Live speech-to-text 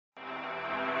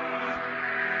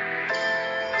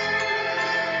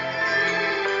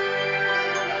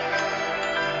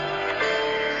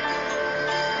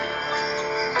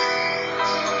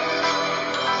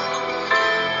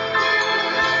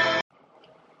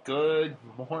Good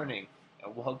morning,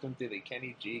 and welcome to the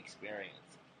Kenny G Experience.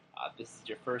 This is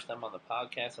your first time on the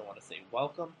podcast. I want to say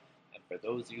welcome, and for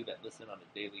those of you that listen on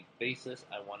a daily basis,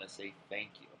 I want to say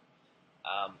thank you.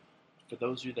 For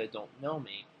those of you that don't know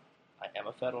me, I am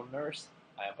a federal nurse,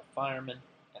 I am a fireman,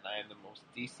 and I am the most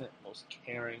decent, most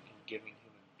caring, and giving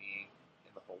human being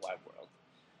in the whole wide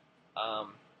world.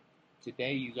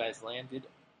 Today, you guys landed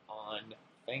on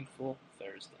Thankful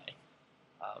Thursday.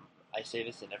 I say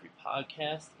this in every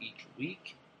podcast each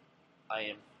week. I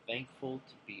am thankful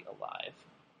to be alive.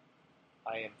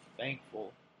 I am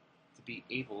thankful to be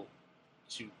able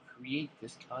to create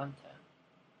this content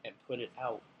and put it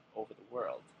out over the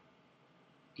world.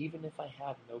 Even if I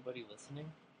have nobody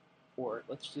listening, or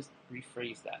let's just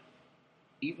rephrase that.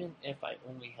 Even if I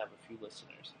only have a few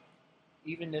listeners,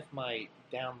 even if my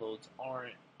downloads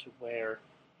aren't to where,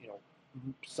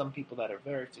 some people that are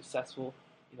very successful,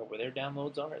 where their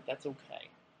downloads are, that's okay.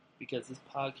 Because this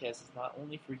podcast is not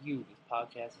only for you, this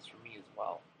podcast is for me as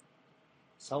well.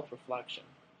 Self-reflection,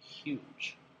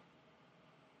 huge.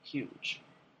 Huge.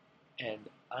 And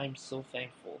I'm so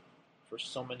thankful for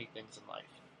so many things in life.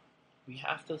 We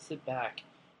have to sit back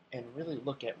and really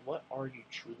look at what are you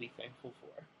truly thankful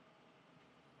for.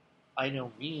 I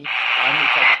know me, I'm the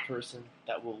type of person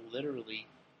that will literally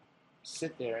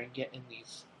sit there and get in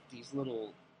these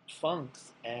little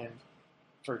funks and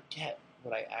forget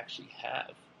what I actually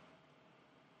have.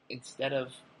 Instead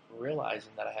of realizing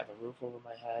that I have a roof over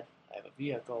my head, I have a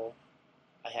vehicle,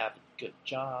 I have a good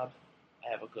job,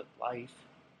 I have a good life,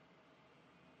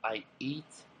 I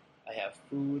eat, I have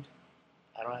food,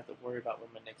 I don't have to worry about where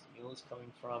my next meal is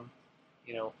coming from.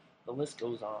 The list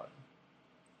goes on.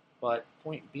 But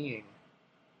point being,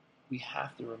 we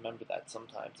have to remember that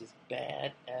sometimes, as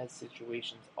bad as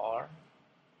situations are,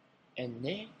 and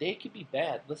they could be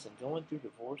bad. Listen, going through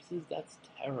divorces, that's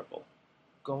terrible.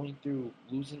 Going through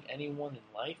losing anyone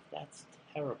in life, that's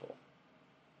terrible.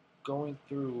 Going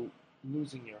through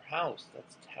losing your house,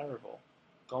 that's terrible.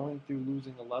 Going through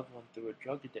losing a loved one through a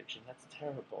drug addiction, that's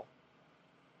terrible.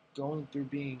 Going through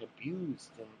being abused,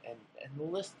 and the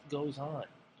list goes on.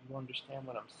 You understand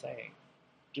what I'm saying?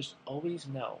 Just always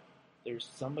know there's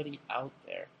somebody out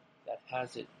there that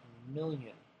has it a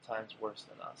million times worse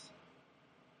than us.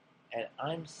 And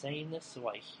I'm saying this so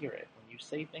I hear it. When you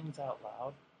say things out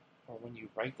loud, or when you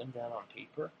write them down on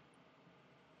paper,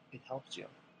 it helps you.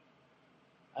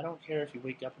 I don't care if you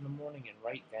wake up in the morning and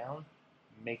write down,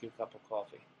 make a cup of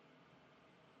coffee.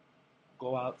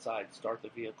 Go outside, start the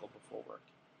vehicle before work.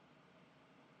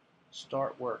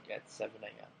 Start work at 7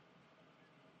 a.m.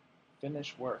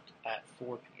 Finish work at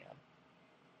 4 p.m.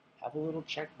 Have a little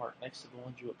check mark next to the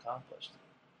ones you accomplished.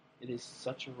 It is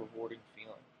such a rewarding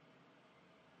feeling.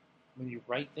 When you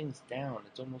write things down,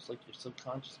 it's almost like your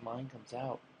subconscious mind comes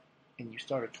out and you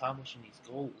start accomplishing these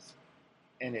goals.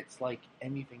 And it's like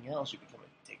anything else, you become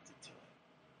addicted to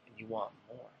it. And you want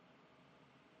more.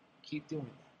 Keep doing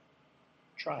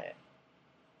that. Try it.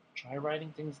 Try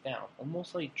writing things down,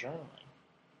 almost like journaling.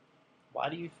 Why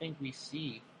do you think we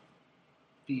see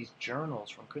these journals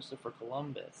from Christopher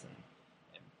Columbus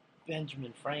and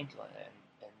Benjamin Franklin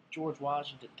and George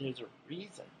Washington? There's a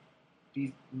reason.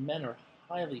 These men are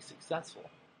highly successful,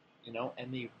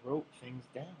 and they wrote things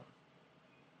down.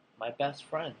 My best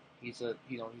friend, he's a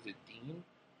dean,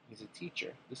 he's a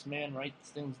teacher. This man writes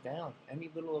things down.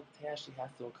 Any little task he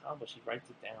has to accomplish, he writes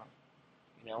it down.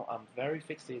 I'm very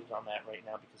fixated on that right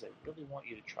now because I really want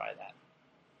you to try that.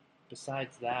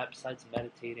 Besides that, besides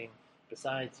meditating,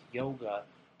 besides yoga,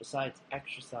 besides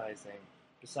exercising,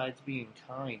 besides being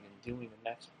kind and doing the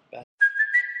next best.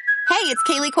 Hey, it's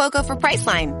Kaylee Cuoco for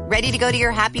Priceline. Ready to go to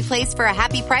your happy place for a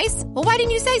happy price? Well, why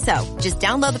didn't you say so? Just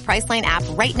download the Priceline app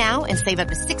right now and save up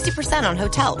to 60% on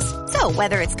hotels. So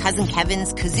whether it's Cousin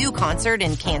Kevin's Kazoo Concert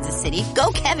in Kansas City,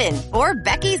 go Kevin, or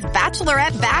Becky's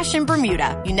Bachelorette Bash in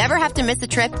Bermuda, you never have to miss a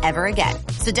trip ever again.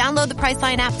 So download the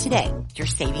Priceline app today. Your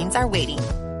savings are waiting.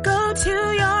 Go to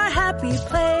your happy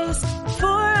place for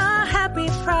a happy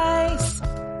price.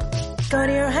 Go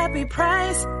to your happy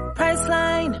price,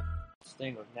 Priceline.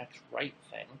 Thing or next right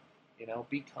thing,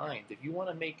 be kind. If you want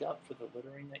to make up for the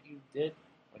littering that you did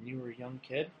when you were a young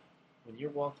kid, when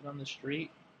you're walking on the street,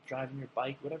 driving your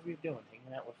bike, whatever you're doing,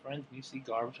 hanging out with friends, and you see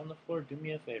garbage on the floor, do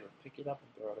me a favor, pick it up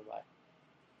and throw it away.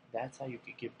 That's how you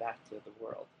could give back to the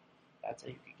world. That's how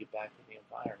you could give back to the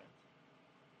environment.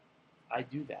 I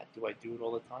do that. Do I do it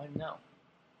all the time? No.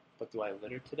 But do I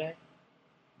litter today?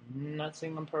 Not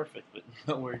saying I'm perfect, but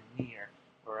nowhere near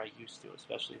where I used to,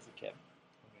 especially as a kid.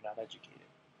 Not educated.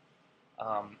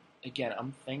 Again,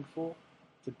 I'm thankful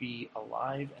to be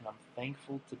alive, and I'm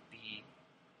thankful to be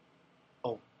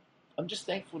I'm just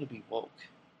thankful to be woke,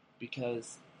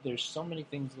 because there's so many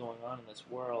things going on in this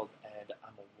world, and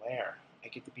I'm aware. I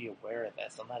get to be aware of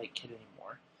this. I'm not a kid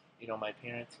anymore. My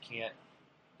parents can't,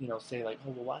 say like,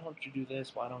 oh, well, why don't you do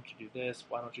this? Why don't you do this?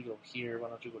 Why don't you go here? Why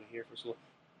don't you go to here for school?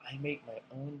 I make my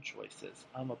own choices.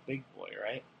 I'm a big boy,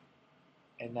 right?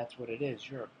 And that's what it is.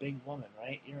 You're a big woman,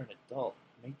 right? You're an adult.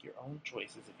 Make your own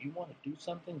choices. If you want to do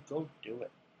something, go do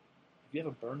it. If you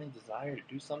have a burning desire to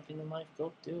do something in life,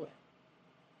 go do it.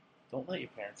 Don't let your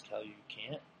parents tell you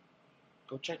can't.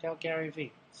 Go check out Gary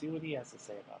Vee. See what he has to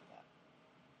say about that.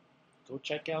 Go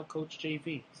check out Coach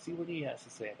JV. See what he has to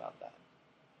say about that.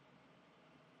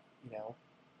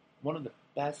 One of the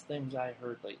best things I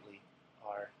heard lately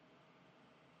are,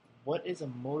 what is a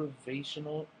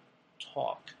motivational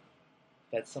talk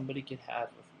that somebody can have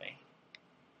with me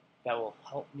that will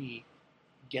help me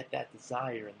get that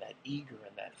desire and that eager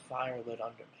and that fire lit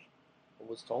under me? What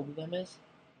was told to them is,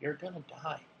 you're going to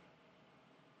die.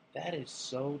 That is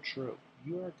so true.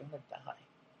 You are going to die.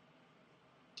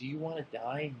 Do you want to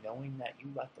die knowing that you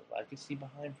left a legacy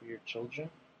behind for your children,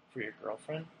 for your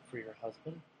girlfriend, for your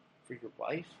husband, for your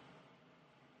wife,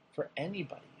 for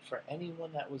anybody, for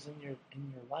anyone that was in your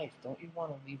life? Don't you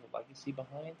want to leave a legacy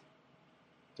behind?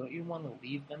 Don't you want to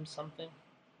leave them something?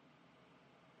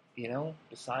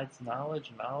 Besides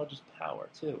knowledge is power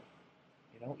too.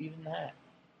 Even that.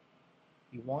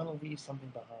 You want to leave something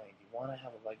behind. You want to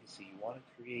have a legacy. You want to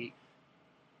create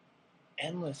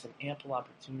endless and ample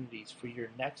opportunities for your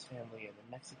next family and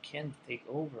the next of kin to take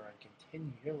over and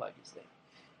continue your legacy.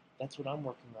 That's what I'm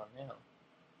working on now.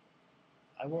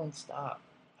 I won't stop.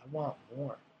 I want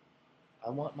more. I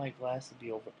want my glass to be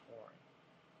overpouring.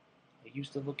 I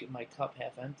used to look at my cup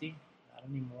half empty. Not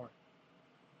anymore.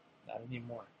 Not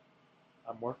anymore.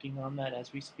 I'm working on that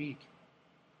as we speak.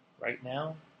 Right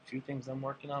now, a few things I'm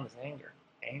working on is anger.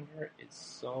 Anger is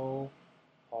so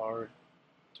hard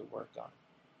to work on,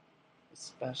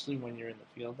 especially when you're in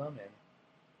the field I'm in.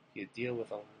 You deal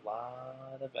with a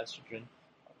lot of estrogen,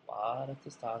 a lot of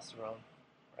testosterone,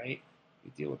 right?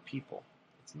 You deal with people.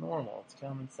 It's normal. It's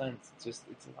common sense.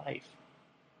 It's life.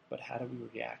 But how do we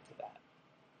react to that?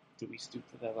 Do we stoop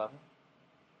to that level?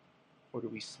 Or do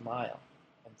we smile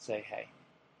and say, hey,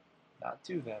 not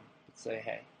to them, but say,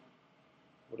 hey,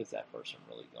 what is that person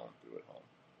really going through at home,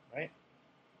 right?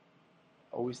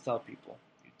 I always tell people,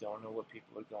 you don't know what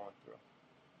people are going through.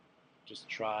 Just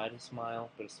try to smile,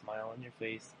 put a smile on your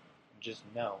face, and just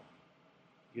know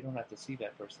you don't have to see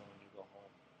that person when you go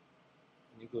home.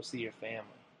 When you go see your family,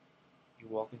 you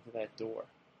walk into that door,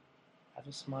 have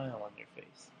a smile on your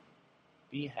face.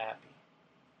 Be happy.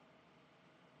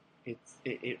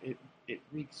 It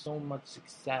wreaks so much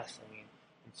success,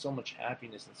 and so much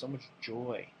happiness and so much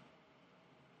joy.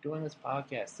 Doing this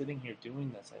podcast, sitting here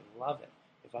doing this, I love it.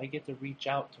 If I get to reach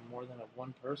out to more than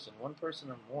one person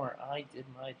or more, I did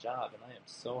my job, and I am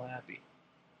so happy.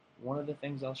 One of the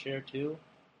things I'll share too,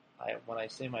 when I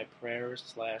say my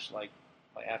prayers / like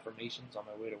my affirmations on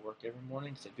my way to work every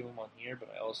morning, because I do them on here,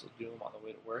 but I also do them on the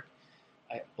way to work,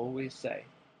 I always say,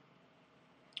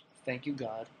 thank you,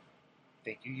 God,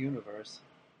 thank you, universe,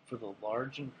 for the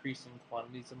large increasing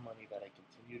quantities of money that I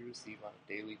continue to receive on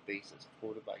a daily basis,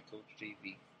 quoted by Coach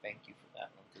JV. Thank you for that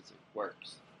one, because it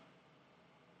works.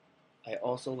 I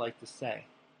also like to say,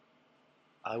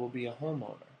 I will be a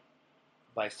homeowner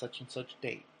by such and such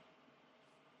date.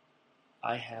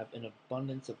 I have an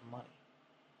abundance of money.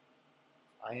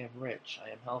 I am rich. I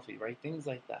am healthy, right? Things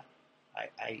like that.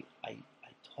 I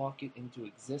talk it into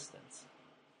existence.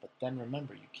 But then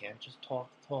remember, you can't just talk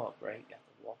the talk, right? You have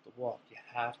to walk the walk. You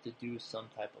have to do some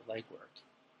type of legwork.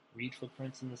 Read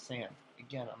footprints in the sand.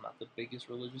 Again, I'm not the biggest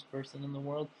religious person in the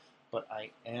world, but I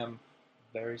am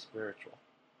very spiritual.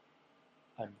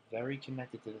 I'm very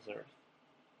connected to this earth.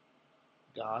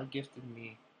 God gifted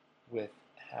me with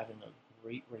having a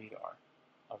great radar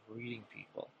of reading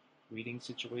people, reading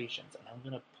situations, and I'm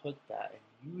going to put that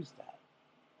and use that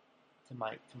to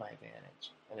my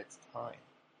advantage. And it's time.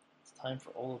 It's time for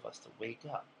all of us to wake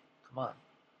up. Come on.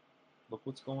 Look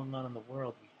what's going on in the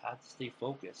world. We have to stay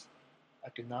focused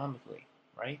economically,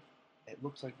 right? It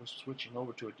looks like we're switching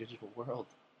over to a digital world.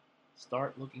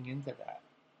 Start looking into that.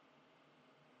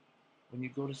 When you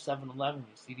go to 7-Eleven,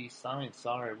 you see these signs,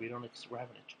 sorry, we're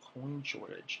having a coin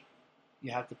shortage.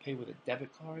 You have to pay with a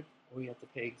debit card, or you have to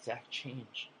pay exact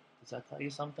change. Does that tell you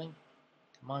something?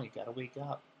 Come on, you gotta wake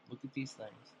up. Look at these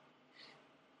things.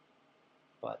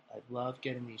 But I love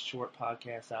getting these short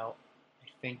podcasts out. I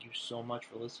thank you so much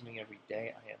for listening every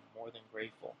day. I am more than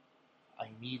grateful. I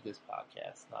need this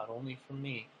podcast, not only for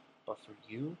me, but for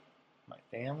you, my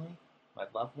family, my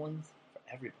loved ones, for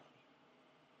everybody.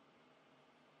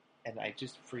 And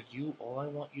for you, all I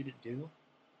want you to do,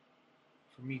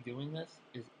 for me doing this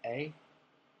is A,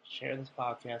 share this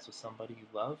podcast with somebody you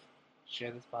love,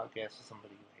 share this podcast with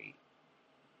somebody you hate.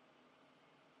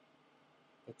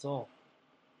 That's all.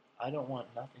 I don't want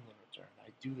nothing in return.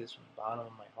 I do this from the bottom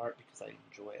of my heart because I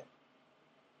enjoy it.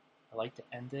 I like to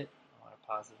end it on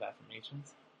our positive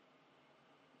affirmations.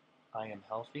 I am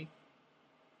healthy.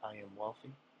 I am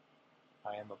wealthy.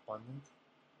 I am abundant.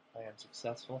 I am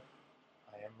successful.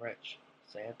 I am rich.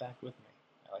 Say it back with me.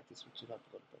 I like to switch it up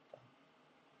a little bit though.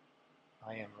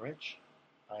 I am rich.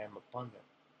 I am abundant.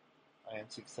 I am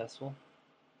successful.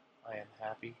 I am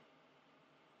happy.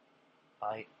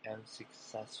 I am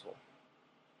successful.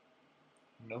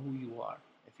 Know who you are.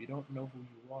 If you don't know who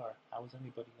you are, how is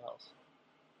anybody else?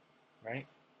 Right?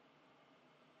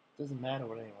 It doesn't matter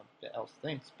what anyone else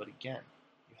thinks, but again,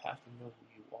 you have to know who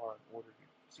you are in order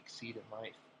to succeed in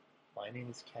life. My name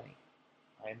is Kenny.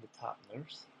 I am the top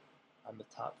nurse. I'm the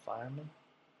top fireman.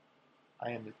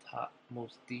 I am the top,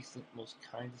 most decent, most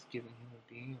kindest giving human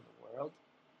being in the world.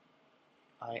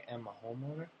 I am a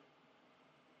homeowner.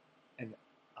 And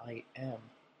I am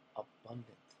abundant.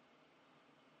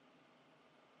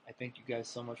 I thank you guys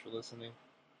so much for listening.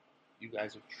 You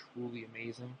guys are truly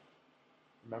amazing.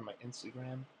 Remember my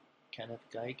Instagram, Kenneth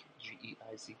Geik,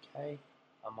 Geik.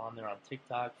 I'm on there on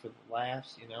TikTok for the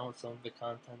laughs, and some of the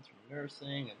content's from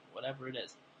nursing and whatever it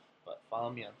is. But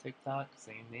follow me on TikTok,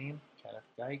 same name, Kenneth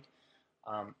Geik.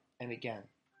 And again,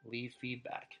 leave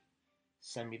feedback.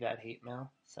 Send me that hate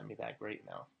mail, send me that great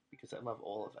mail, because I love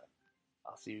all of it.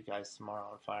 I'll see you guys tomorrow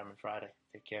on Fireman Friday.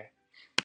 Take care.